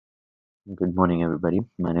Good morning, everybody.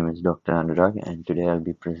 My name is Dr. Anurag, and today I'll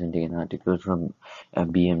be presenting an article from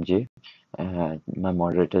BMJ. My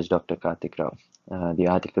moderator is Dr. Karthik Rao. The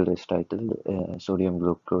article is titled Sodium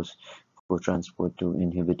Glucose Cotransporter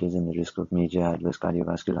Inhibitors in the Risk of Major Adverse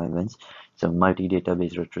Cardiovascular Events. It's a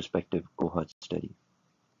multi-database retrospective cohort study.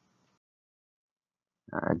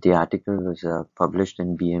 The article was published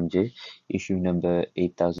in BMJ, issue number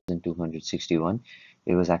 8261.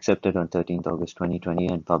 It was accepted on 13th August 2020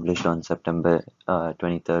 and published on September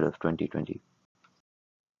 23rd of 2020.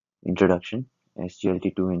 Introduction: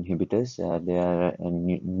 SGLT2 inhibitors. They are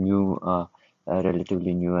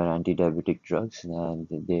relatively newer anti-diabetic drugs.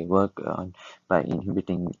 They work by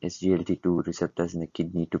inhibiting SGLT2 receptors in the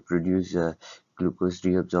kidney to produce glucose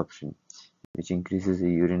reabsorption, which increases the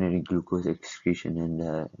urinary glucose excretion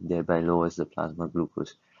and thereby lowers the plasma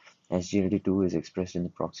glucose. SGLT2 is expressed in the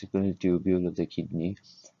proximal tubule of the kidney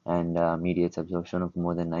and mediates absorption of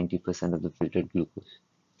more than 90% of the filtered glucose.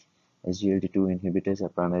 SGLT2 inhibitors are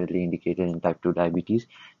primarily indicated in type 2 diabetes,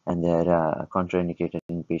 and they are contraindicated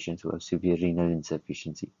in patients who have severe renal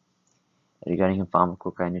insufficiency. Regarding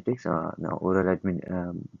pharmacokinetics,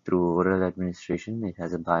 through oral administration, it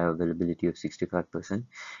has a bioavailability of 65%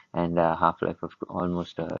 and a half-life of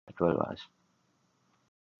almost 12 hours.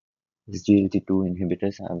 SGLT2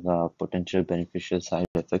 inhibitors have potential beneficial side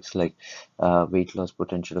effects like weight loss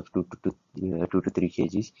potential of 2 to 3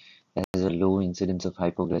 kgs. It has a low incidence of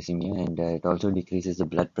hypoglycemia, and it also decreases the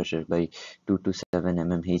blood pressure by 2 to 7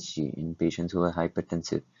 mmHg in patients who are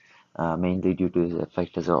hypertensive, mainly due to its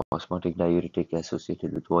effect as an osmotic diuretic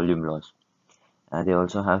associated with volume loss. They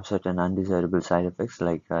also have certain undesirable side effects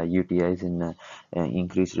like UTIs and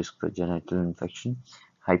increased risk for genital infection,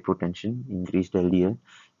 hypotension, increased LDL,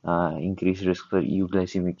 increased risk for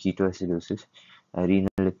euglycemic ketoacidosis, renal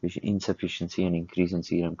insufficiency, and increase in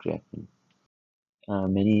serum creatinine.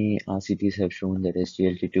 Many RCTs have shown that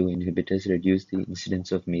SGLT2 inhibitors reduce the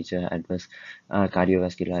incidence of major adverse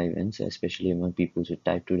cardiovascular events, especially among people with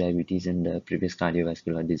type 2 diabetes and previous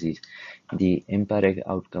cardiovascular disease. The EMPA-REG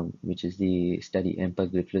outcome, which is the study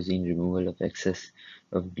empagliflozin removal of excess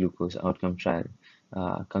of glucose outcome trial,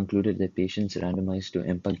 concluded that patients randomized to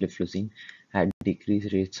empagliflozin had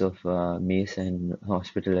decreased rates of MACE and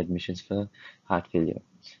hospital admissions for heart failure.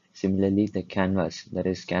 Similarly, the CANVAS, that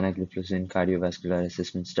is canagliflozin cardiovascular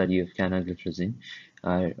assessment study of canagliflozin,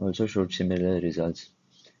 also showed similar results.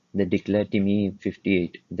 The DECLARE-TIMI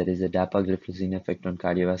 58, that is the dapagliflozin effect on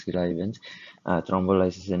cardiovascular events,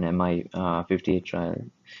 thrombolysis and MI 58 trial,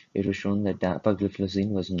 it was shown that dapagliflozin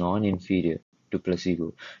was non-inferior to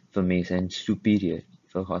placebo for MACE and superior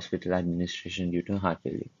for hospital administration due to heart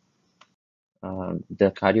failure.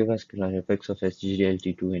 The cardiovascular effects of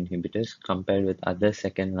SGLT2 inhibitors compared with other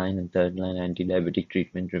second-line and third-line anti-diabetic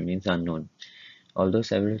treatment remains unknown. Although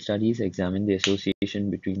several studies examine the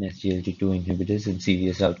association between SGLT2 inhibitors and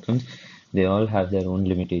serious outcomes, they all have their own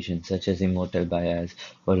limitations, such as immortal bias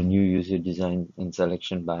or a new user design and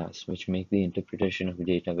selection bias, which make the interpretation of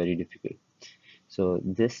data very difficult. So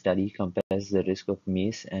this study compares the risk of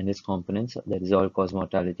MACE and its components, that is all-cause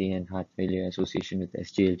mortality and heart failure association with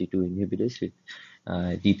SGLT2 inhibitors with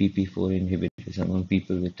DPP4 inhibitors among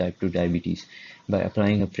people with type 2 diabetes by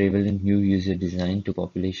applying a prevalent new user design to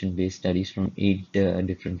population-based studies from 8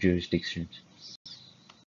 different jurisdictions.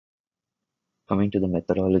 Coming to the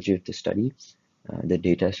methodology of the study, the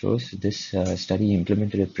data shows this study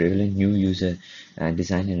implemented a prevalent new user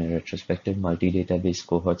design in a retrospective multi-database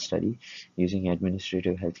cohort study using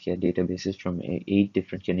administrative healthcare databases from 8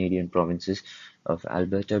 different Canadian provinces of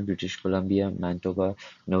Alberta, British Columbia, Manitoba,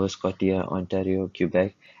 Nova Scotia, Ontario,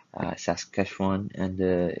 Quebec, Saskatchewan, and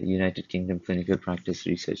the United Kingdom Clinical Practice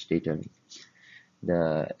Research Data Link.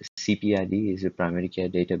 The CPRD is a primary care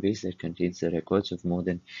database that contains the records of more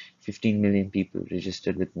than 15 million people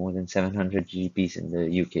registered with more than 700 GPs in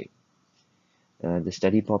the UK. The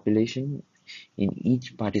study population: in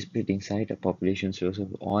each participating site, a population source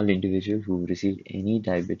of all individuals who received any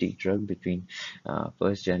diabetic drug between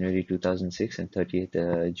 1st January 2006 and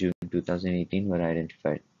 30th June 2018 were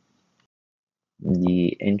identified.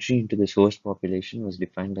 The entry into the source population was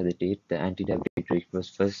defined by the date the anti-diabetic drug was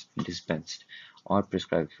first dispensed or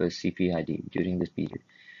prescribed for CPID during this period.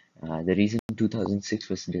 The reason 2006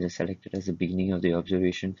 was selected as the beginning of the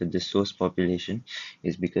observation for this source population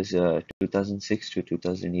is because 2006 to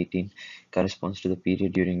 2018 corresponds to the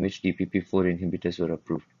period during which DPP4 inhibitors were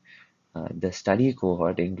approved. The study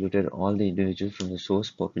cohort included all the individuals from the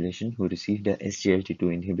source population who received a SGLT2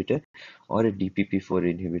 inhibitor or a DPP4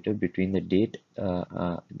 inhibitor between the date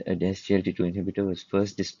the SGLT2 inhibitor was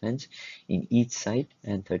first dispensed in each site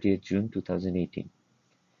and 30th June 2018.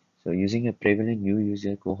 So using a prevalent new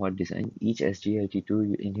user cohort design, each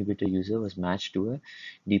SGLT2 inhibitor user was matched to a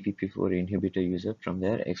DPP4 inhibitor user from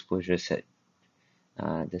their exposure set.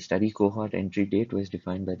 The study cohort entry date was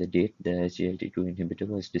defined by the date the SGLT2 inhibitor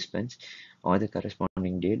was dispensed or the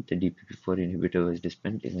corresponding date the DPP4 inhibitor was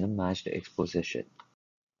dispensed in a matched exposure set.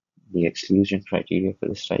 The exclusion criteria for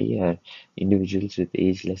the study are individuals with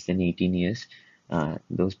age less than 18 years,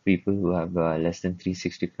 those people who have less than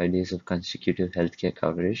 365 days of consecutive healthcare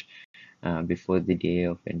coverage before the day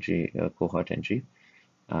of entry, cohort entry.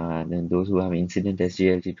 Then those who have incident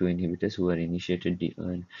SGLT2 inhibitors who are initiated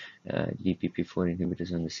DPP4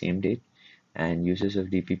 inhibitors on the same date, and users of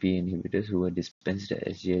DPP inhibitors who are dispensed a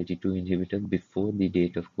SGLT2 inhibitor before the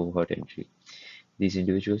date of cohort entry. These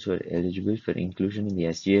individuals were eligible for inclusion in the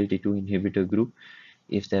SGLT2 inhibitor group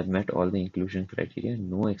if they have met all the inclusion criteria,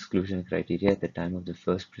 no exclusion criteria at the time of the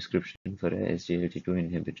first prescription for a SGLT2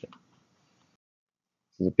 inhibitor.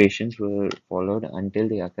 So the patients were followed until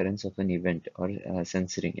the occurrence of an event or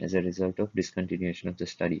censoring as a result of discontinuation of the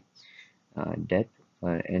study, death,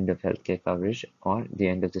 or end of healthcare coverage, or the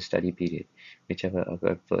end of the study period, whichever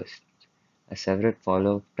occurred first. Several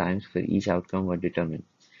follow-up times for each outcome were determined,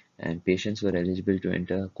 and patients were eligible to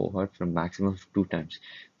enter a cohort from maximum of 2 times,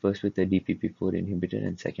 first with the DPP4 inhibitor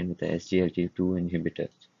and second with the SGLT2 inhibitor.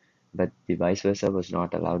 But the vice versa was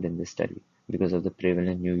not allowed in this study because of the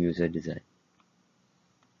prevalent new user design.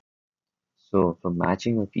 So for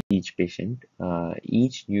matching of each patient,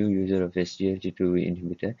 each new user of SGLT2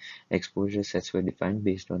 inhibitor exposure sets were defined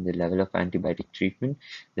based on the level of antibiotic treatment,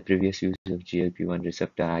 the previous use of GLP-1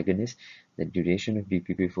 receptor agonist, the duration of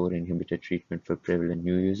DPP-4 inhibitor treatment for prevalent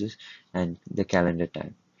new users, and the calendar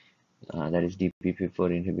time. That is DPP-4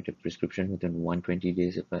 inhibitor prescription within 120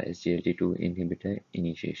 days of a SGLT2 inhibitor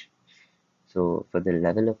initiation. So for the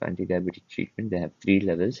level of anti-diabetic treatment, they have 3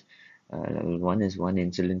 levels. Level 1 is 1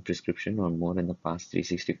 insulin prescription or more in the past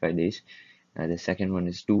 365 days. The second one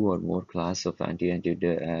is 2 or more class of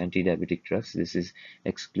anti-diabetic drugs. This is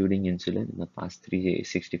excluding insulin in the past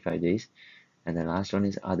 365 days. And the last one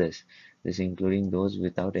is others. This is including those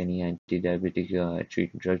without any anti-diabetic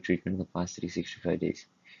drug treatment in the past 365 days.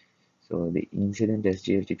 So the incident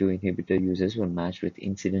SGLT2 inhibitor users were matched with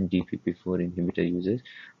incident DPP4 inhibitor users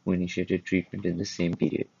who initiated treatment in the same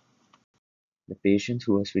period. The patients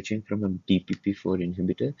who are switching from a DPP4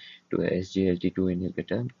 inhibitor to a SGLT2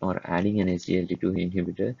 inhibitor or adding an SGLT2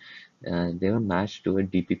 inhibitor, they were matched to a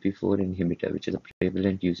DPP4 inhibitor, which is a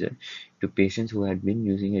prevalent user, to patients who had been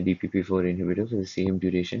using a DPP4 inhibitor for the same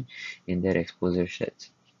duration in their exposure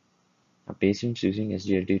sets. Patients using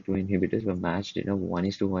SGLT2 inhibitors were matched in a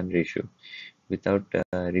 1:1 ratio without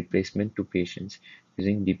replacement to patients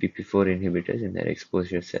using DPP4 inhibitors in their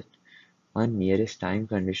exposure set, on nearest time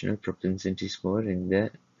conditional propensity score in the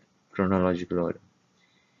chronological order.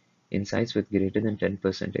 In sites with greater than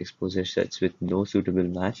 10% exposure sets with no suitable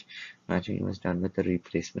matching was done with a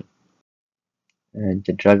replacement. And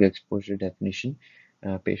the drug exposure definition,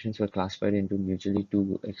 patients were classified into mutually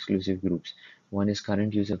two exclusive groups. One is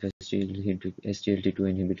current use of SGLT2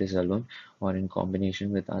 inhibitors alone or in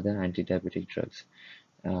combination with other anti-diabetic drugs.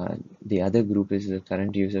 The other group is the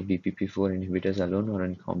current use of DPP4 inhibitors alone or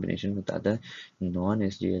in combination with other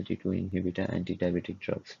non-SGLT2 inhibitor anti-diabetic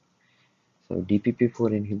drugs. So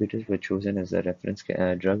DPP4 inhibitors were chosen as a reference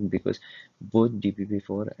drug because both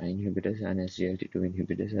DPP4 inhibitors and SGLT2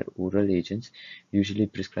 inhibitors are oral agents usually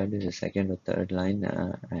prescribed as a second or third line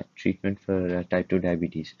treatment for type 2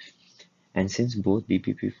 diabetes. And since both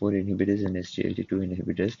DPP4 inhibitors and SGLT2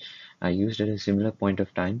 inhibitors are used at a similar point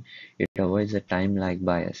of time, it avoids a time lag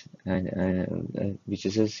bias, which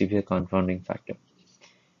is a severe confounding factor.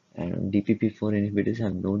 And DPP4 inhibitors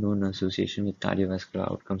have no known association with cardiovascular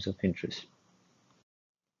outcomes of interest.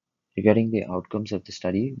 Regarding the outcomes of the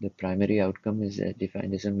study, the primary outcome is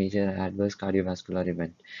defined as a major adverse cardiovascular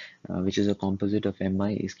event, which is a composite of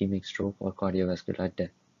MI, ischemic stroke, or cardiovascular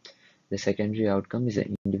death. The secondary outcome is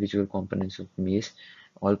the individual components of MACE,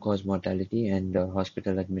 all-cause mortality, and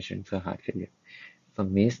hospital admission for heart failure. For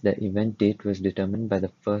MACE, the event date was determined by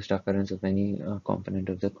the first occurrence of any component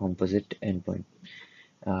of the composite endpoint.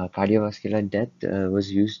 Cardiovascular death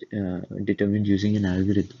was determined using an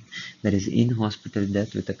algorithm, that is in-hospital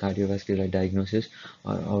death with a cardiovascular diagnosis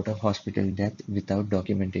or out-of-hospital death without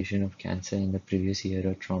documentation of cancer in the previous year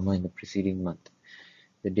or trauma in the preceding month.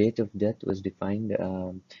 The date of death was defined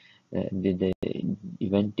the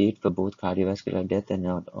event date for both cardiovascular death and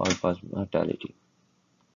all-cause mortality.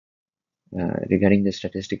 Regarding the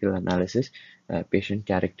statistical analysis, patient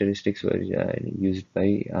characteristics were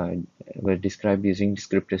described using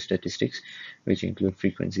descriptive statistics, which include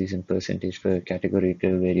frequencies and percentage for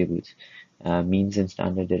categorical variables. means and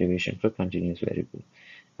standard derivation for continuous variable.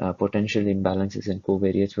 Potential imbalances and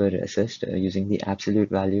covariates were assessed using the absolute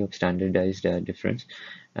value of standardized difference,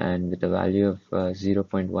 and with a value of zero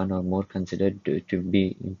point 0.1 or more considered to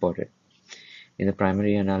be imported. In the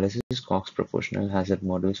primary analysis, Cox proportional hazard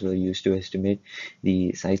models were used to estimate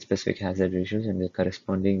the site-specific hazard ratios and the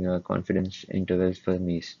corresponding confidence intervals for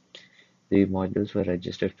Mies. The models were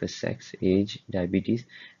adjusted for sex, age, diabetes,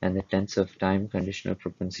 and the tenths of time conditional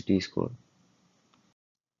propensity score.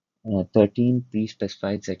 13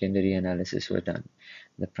 pre-specified secondary analyses were done.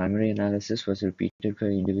 The primary analysis was repeated for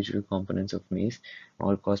individual components of MACE,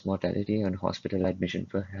 all-cause mortality, and hospital admission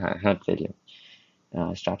for heart failure.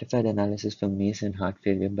 Stratified analysis for MACE and heart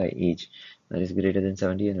failure by age, that is greater than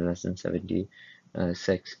 70 and less than 70,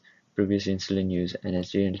 sex, previous insulin use, and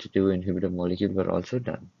SGLT2 inhibitor molecule were also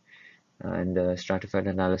done. And stratified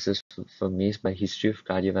analysis for MACE by history of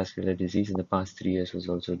cardiovascular disease in the past 3 years was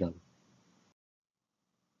also done.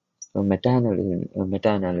 For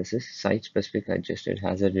meta-analysis, site-specific adjusted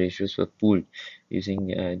hazard ratios were pooled using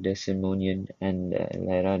Desimonian and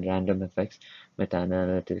Lyra random effects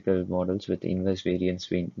meta-analytical models with inverse variance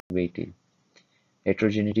weighting.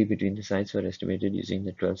 Heterogeneity between the sites were estimated using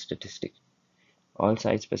the 12 statistic. All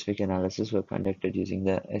site-specific analyses were conducted using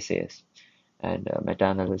the SAS, and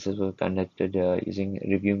meta-analysis were conducted using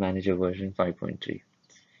Review Manager version 5.3.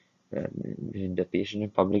 In the patient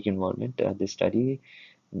and public involvement, this study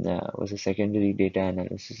was a secondary data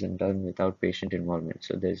analysis and done without patient involvement,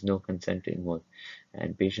 so there is no consent involved,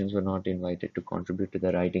 and patients were not invited to contribute to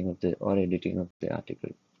the writing of the or editing of the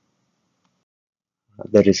article.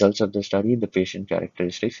 The results of the study, the patient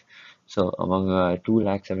characteristics. So among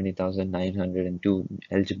 2,70,902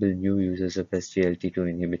 eligible new users of SGLT2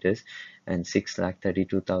 inhibitors and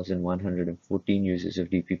 6,32,114 users of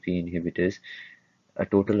DPP inhibitors, a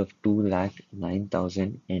total of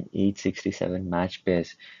 2,09,867 matched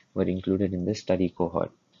pairs were included in the study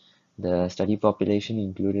cohort. The study population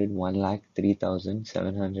included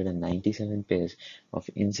 1,03,797 pairs of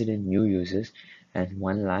incident new users and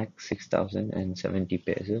 1,06,070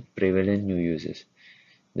 pairs of prevalent new users.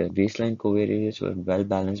 The baseline covariates were well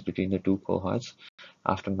balanced between the two cohorts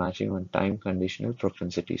after matching on time conditional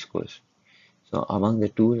propensity scores. So among the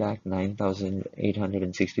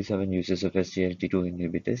 2,09,867 users of SGLT2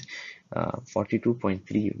 inhibitors,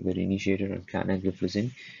 42.3 were initiated on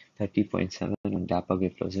canagliflozin, 30.7 on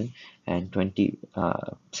dapagliflozin, and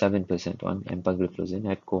 27% on empagliflozin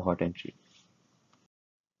at cohort entry.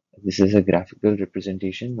 This is a graphical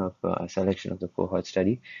representation of a selection of the cohort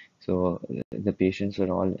study. So the patients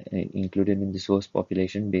were all included in the source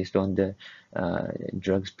population based on the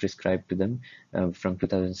drugs prescribed to them from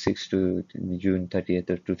 2006 to June 30th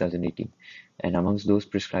of 2018. And amongst those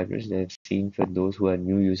prescribers, they have seen for those who are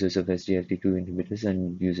new users of SGLT2 inhibitors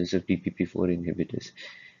and users of DPP4 inhibitors.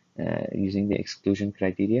 Using the exclusion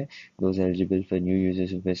criteria, those eligible for new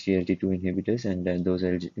users of SGLT2 inhibitors and those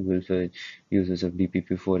eligible for users of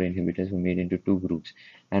DPP4 inhibitors were made into two groups,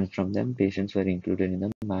 and from them patients were included in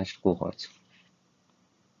the matched cohorts.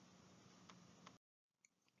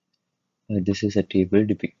 This is a table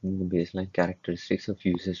depicting the baseline characteristics of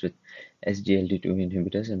users with SGLT2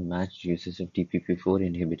 inhibitors and matched users of DPP4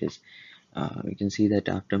 inhibitors. We can see that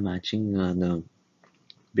after matching the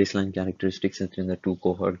baseline characteristics within the two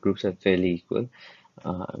cohort groups are fairly equal.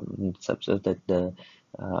 It's observed that the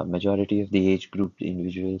majority of the age grouped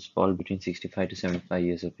individuals fall between 65 to 75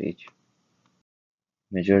 years of age.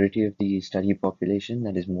 Majority of the study population,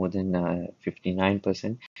 that is more than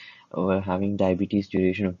 59%, were having diabetes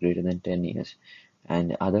duration of greater than 10 years.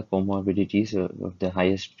 And other comorbidities of the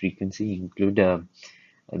highest frequency include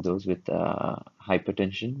those with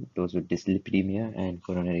hypertension, those with dyslipidemia, and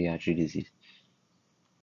coronary artery disease.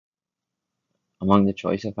 Among the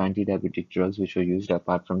choice of anti-diabetic drugs which were used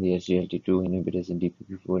apart from the SGLT2 inhibitors and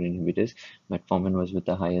DPP4 inhibitors, metformin was with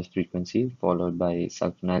the highest frequency, followed by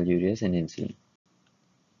sulfonylureas and insulin.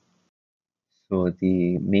 So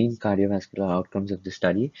the main cardiovascular outcomes of the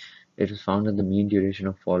study, it was found that the mean duration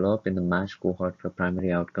of follow-up in the matched cohort for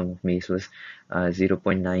primary outcome of MACE was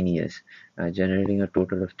 0.9 years, generating a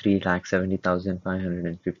total of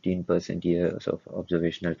 3,70,515 years of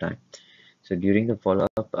observational time. So during the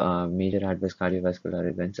follow-up, major adverse cardiovascular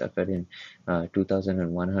events occurred in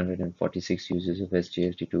 2,146 users of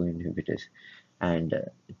SGLT2 inhibitors and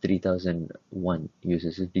 3,001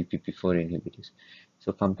 users of DPP4 inhibitors.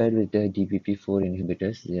 So compared with the DPP4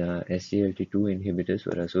 inhibitors, the SGLT2 inhibitors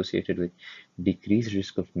were associated with decreased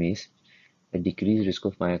risk of MACE, a decreased risk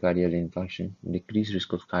of myocardial infarction, decreased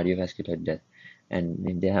risk of cardiovascular death,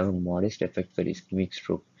 and they have a modest effect for ischemic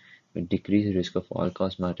stroke, with decreased risk of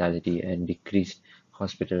all-cause mortality and decreased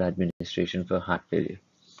hospital administration for heart failure.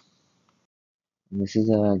 This is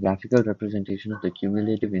a graphical representation of the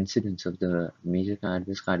cumulative incidence of the major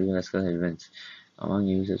adverse cardiovascular events among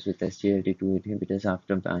users with SGLT2 inhibitors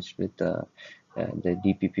after matched with the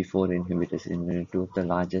DPP4 inhibitors in two of the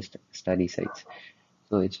largest study sites.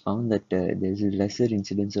 So it's found that there is a lesser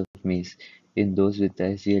incidence of MACE in those with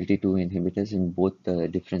SGLT2 inhibitors in both the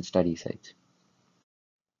different study sites.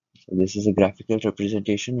 So this is a graphical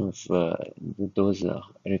representation of those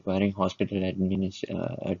requiring hospital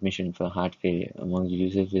admission for heart failure among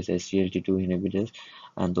users with SGLT2 inhibitors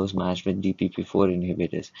and those matched with DPP4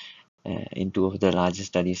 inhibitors in two of the largest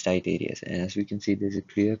study site areas. And as we can see, there's a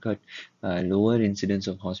clear-cut lower incidence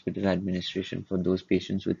of hospital administration for those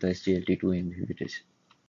patients with SGLT2 inhibitors.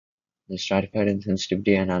 The stratified and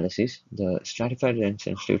sensitivity analysis. The stratified and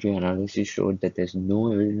sensitivity analysis showed that there's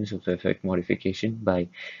no evidence of effect modification by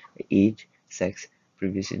age, sex,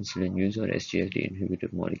 previous insulin use, or SGLT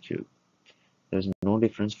inhibitor molecule. There was no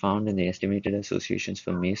difference found in the estimated associations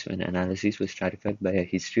for MACE when analysis was stratified by a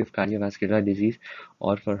history of cardiovascular disease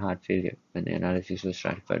or for heart failure when the analysis was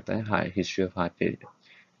stratified by a high history of heart failure.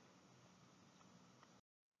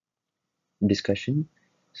 Discussion.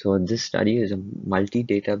 So this study is a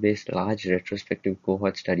multi-database large retrospective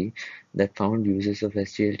cohort study that found users of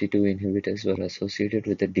SGLT2 inhibitors were associated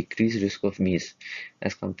with a decreased risk of MACE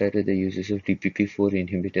as compared to the users of DPP4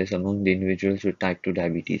 inhibitors among the individuals with type 2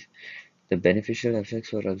 diabetes. The beneficial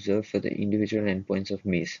effects were observed for the individual endpoints of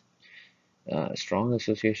MACE. Strong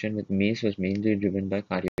association with MACE was mainly driven by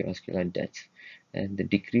cardiovascular deaths and the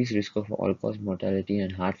decreased risk of all-cause mortality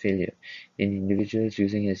and heart failure in individuals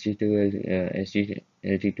using SGLT2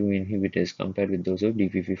 inhibitors compared with those of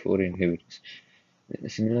DPP4 inhibitors.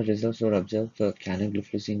 Similar results were observed for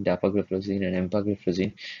canagliflozin, dapagliflozin, and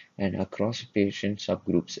empagliflozin, and across patient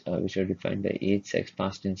subgroups, which are defined by age, sex,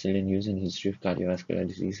 past insulin use, and history of cardiovascular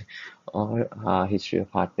disease or history of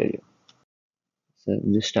heart failure. So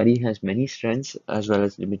this study has many strengths as well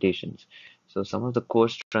as limitations. So some of the core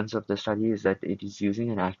strengths of the study is that it is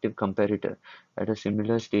using an active comparator at a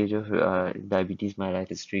similar stage of diabetes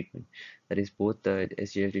mellitus treatment. That is, both the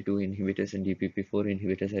SGLT2 inhibitors and DPP4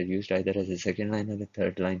 inhibitors are used either as a second line or a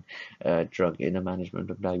third line drug in the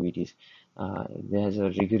management of diabetes. There's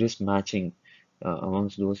a rigorous matching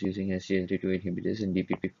amongst those using SGLT2 inhibitors and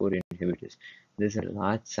DPP4 inhibitors. There's a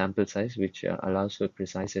large sample size which allows for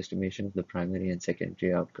precise estimation of the primary and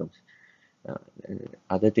secondary outcomes. Uh,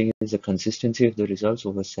 Other thing is the consistency of the results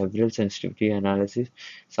over several sensitivity analyses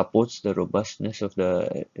supports the robustness of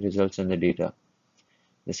the results and the data.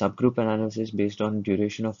 The subgroup analysis based on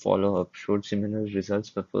duration of follow-up showed similar results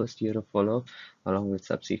for first year of follow-up along with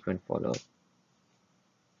subsequent follow-up.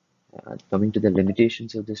 Coming to the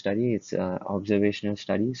limitations of the study, it's an observational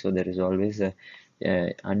study, so there is always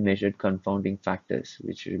unmeasured confounding factors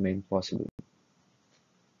which remain possible.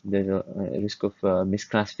 There's a risk of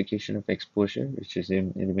misclassification of exposure, which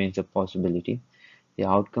remains a possibility. The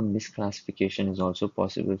outcome misclassification is also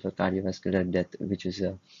possible for cardiovascular death, which is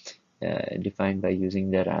defined by using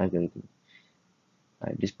their algorithm.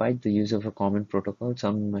 Despite the use of a common protocol,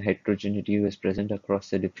 some heterogeneity was present across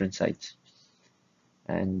the different sites.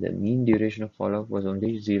 And the mean duration of follow-up was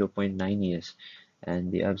only 0.9 years.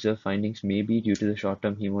 And the observed findings may be due to the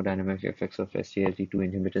short-term hemodynamic effects of SGLT2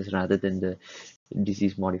 inhibitors rather than the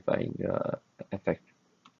disease-modifying effect.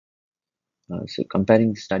 So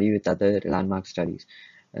comparing the study with other landmark studies,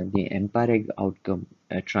 the EMPA-REG outcome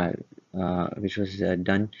trial, which was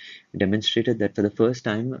done, demonstrated that for the first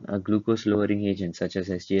time, a glucose-lowering agent such as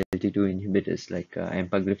SGLT2 inhibitors like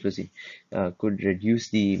empagliflozin could reduce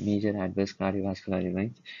the major adverse cardiovascular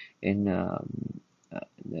events in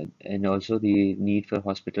and also the need for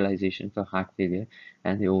hospitalization for heart failure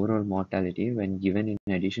and the overall mortality when given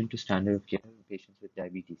in addition to standard of care in patients with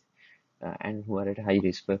diabetes and who are at high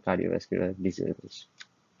risk for cardiovascular disorders.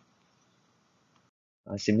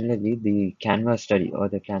 Similarly, the CANVA study or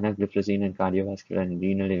the canagliflozin and cardiovascular and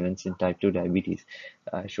renal events in type 2 diabetes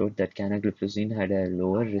showed that canagliflozin had a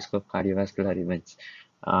lower risk of cardiovascular events.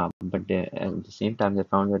 But at the same time, they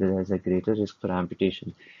found that there is a greater risk for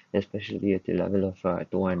amputation, especially at the level of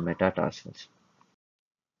toe and metatarsals.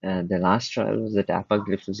 The last trial was the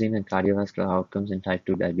dapagliflozin and cardiovascular outcomes in type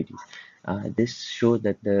 2 diabetes. This showed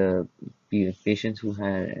that the patients who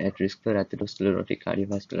had at risk for atherosclerotic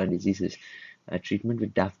cardiovascular diseases, treatment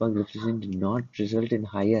with dapagliflozin did not result in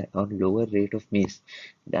higher or lower rate of MACE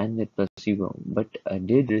than with placebo, but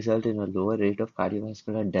did result in a lower rate of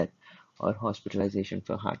cardiovascular death or hospitalization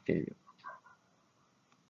for heart failure.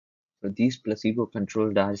 These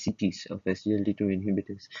placebo-controlled RCTs of SGLT2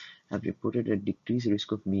 inhibitors have reported a decreased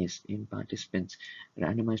risk of MACE in participants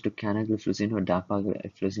randomized to canagliflozin or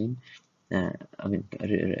dapagliflozin,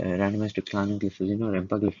 randomized to clanagliflozin or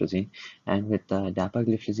empagliflozin, and with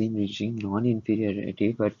dapagliflozin reaching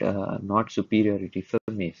non-inferiority but not superiority for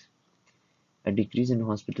MACE. A decrease in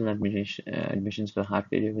hospital admissions for heart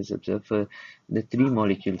failure was observed for the three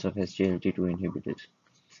molecules of SGLT2 inhibitors.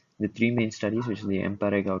 The three main studies, which are the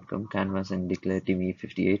EMPA-REG outcome, CANVAS, and DECLARE-TIMI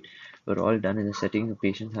 58, were all done in the setting of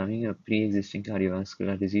patients having a pre-existing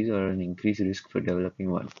cardiovascular disease or an increased risk for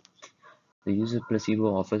developing one. The use of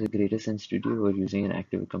placebo offers a greater sensitivity over using an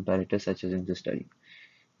active comparator such as in the study.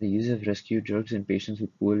 The use of rescue drugs in patients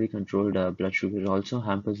with poorly controlled blood sugar also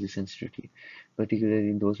hampers the sensitivity,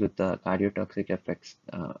 particularly those with cardiotoxic effects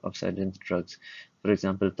of certain drugs, for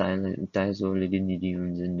example,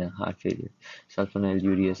 thiazolidinediones in heart failure,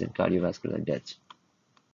 sulfonylureas in cardiovascular deaths.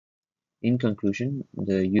 In conclusion,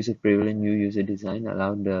 the use of prevalent new user design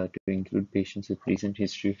allowed to include patients with recent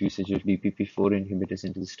history of usage of DPP-4 inhibitors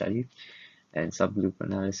into the study, and subgroup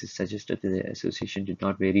analysis suggested that the association did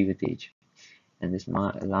not vary with age. In this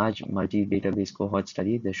large multi-database cohort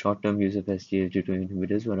study, the short-term use of SGLT2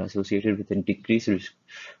 inhibitors were associated with a decreased risk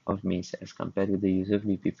of MACE as compared with the use of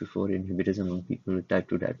DPP-4 inhibitors among people with type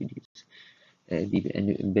 2 diabetes.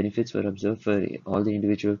 The benefits were observed for all the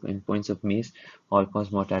individual endpoints of MACE, all-cause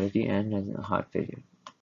mortality, and heart failure.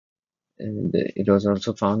 And it was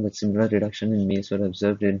also found that similar reduction in MACE were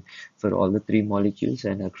observed for all the three molecules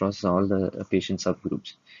and across all the patient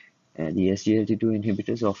subgroups. The SGLT2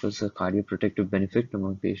 inhibitors offers a cardioprotective benefit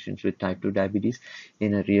among patients with type 2 diabetes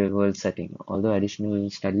in a real-world setting, although additional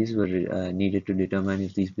studies were needed to determine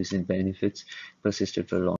if these benefits persisted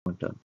for long term.